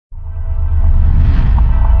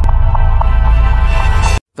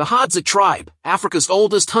The Hadza Tribe, Africa's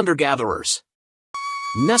oldest hunter-gatherers.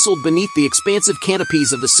 Nestled beneath the expansive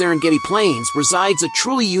canopies of the Serengeti plains resides a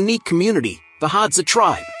truly unique community, the Hadza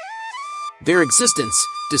Tribe. Their existence,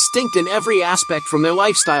 distinct in every aspect from their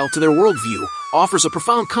lifestyle to their worldview, offers a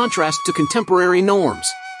profound contrast to contemporary norms.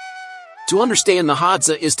 To understand the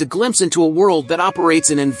Hadza is to glimpse into a world that operates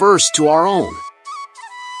in inverse to our own.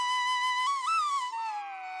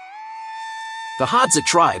 The Hadza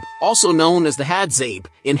Tribe, also known as the Hadzabe,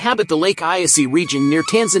 inhabit the Lake Eyasi region near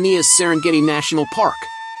Tanzania's Serengeti National Park.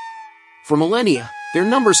 For millennia, their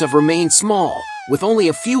numbers have remained small, with only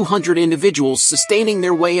a few hundred individuals sustaining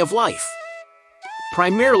their way of life.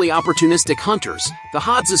 Primarily opportunistic hunters, the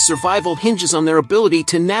Hadza's survival hinges on their ability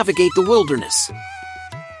to navigate the wilderness.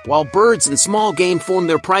 While birds and small game form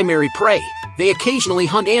their primary prey, they occasionally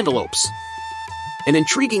hunt antelopes. An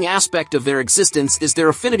intriguing aspect of their existence is their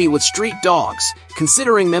affinity with street dogs,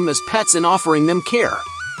 considering them as pets and offering them care.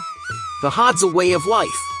 The Hadza way of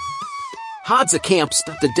life. Hadza camps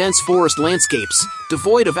the dense forest landscapes,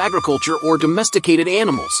 devoid of agriculture or domesticated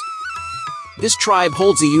animals. This tribe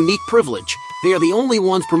holds a unique privilege. They are the only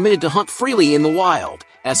ones permitted to hunt freely in the wild,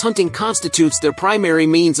 as hunting constitutes their primary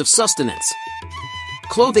means of sustenance.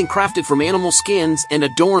 Clothing crafted from animal skins and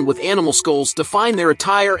adorned with animal skulls define their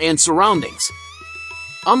attire and surroundings.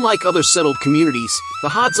 Unlike other settled communities, the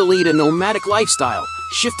Hadza lead a nomadic lifestyle,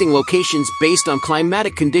 shifting locations based on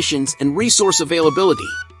climatic conditions and resource availability.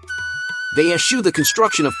 They eschew the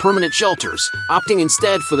construction of permanent shelters, opting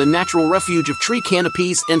instead for the natural refuge of tree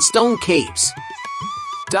canopies and stone caves.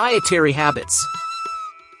 Dietary habits.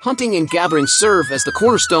 Hunting and gathering serve as the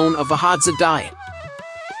cornerstone of the Hadza diet.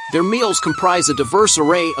 Their meals comprise a diverse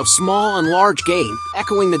array of small and large game,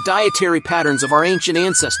 echoing the dietary patterns of our ancient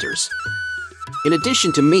ancestors. In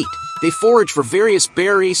addition to meat, they forage for various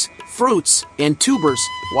berries, fruits, and tubers,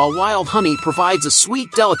 while wild honey provides a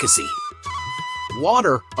sweet delicacy.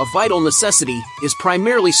 Water, a vital necessity, is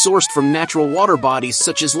primarily sourced from natural water bodies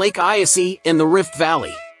such as Lake Eyasi and the Rift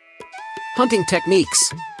Valley. Hunting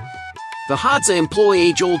techniques. The Hadza employ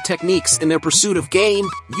age-old techniques in their pursuit of game,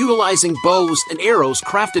 utilizing bows and arrows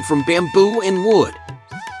crafted from bamboo and wood.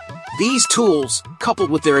 These tools, coupled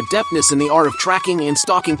with their adeptness in the art of tracking and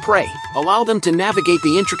stalking prey, allow them to navigate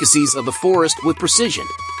the intricacies of the forest with precision.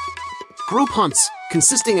 Group hunts,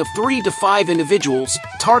 consisting of 3 to 5 individuals,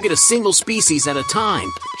 target a single species at a time,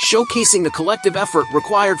 showcasing the collective effort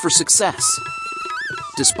required for success.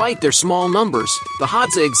 Despite their small numbers, the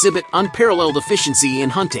Hadza exhibit unparalleled efficiency in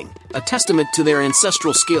hunting, a testament to their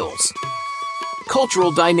ancestral skills.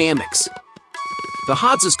 Cultural dynamics. The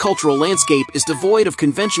Hadza's cultural landscape is devoid of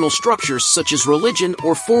conventional structures such as religion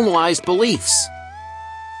or formalized beliefs.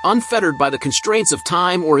 Unfettered by the constraints of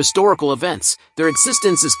time or historical events, their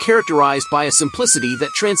existence is characterized by a simplicity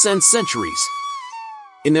that transcends centuries.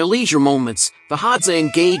 In their leisure moments, the Hadza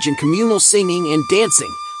engage in communal singing and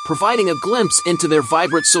dancing, providing a glimpse into their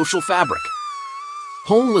vibrant social fabric.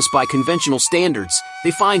 Homeless by conventional standards,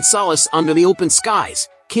 they find solace under the open skies,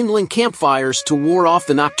 kindling campfires to ward off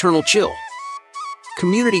the nocturnal chill.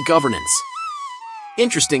 Community governance.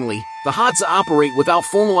 Interestingly, the Hadza operate without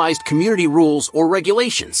formalized community rules or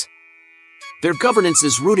regulations. Their governance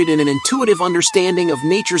is rooted in an intuitive understanding of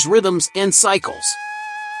nature's rhythms and cycles.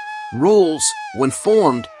 Rules, when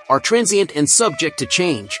formed, are transient and subject to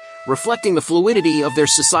change, reflecting the fluidity of their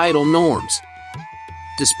societal norms.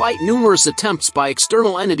 Despite numerous attempts by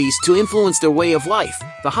external entities to influence their way of life,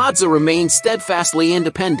 the Hadza remain steadfastly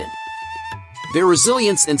independent. Their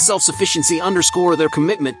resilience and self-sufficiency underscore their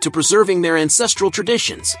commitment to preserving their ancestral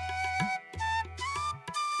traditions.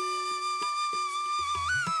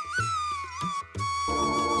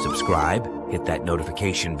 Subscribe, hit that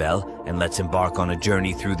notification bell, and let's embark on a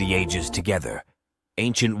journey through the ages together.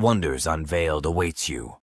 Ancient wonders unveiled awaits you.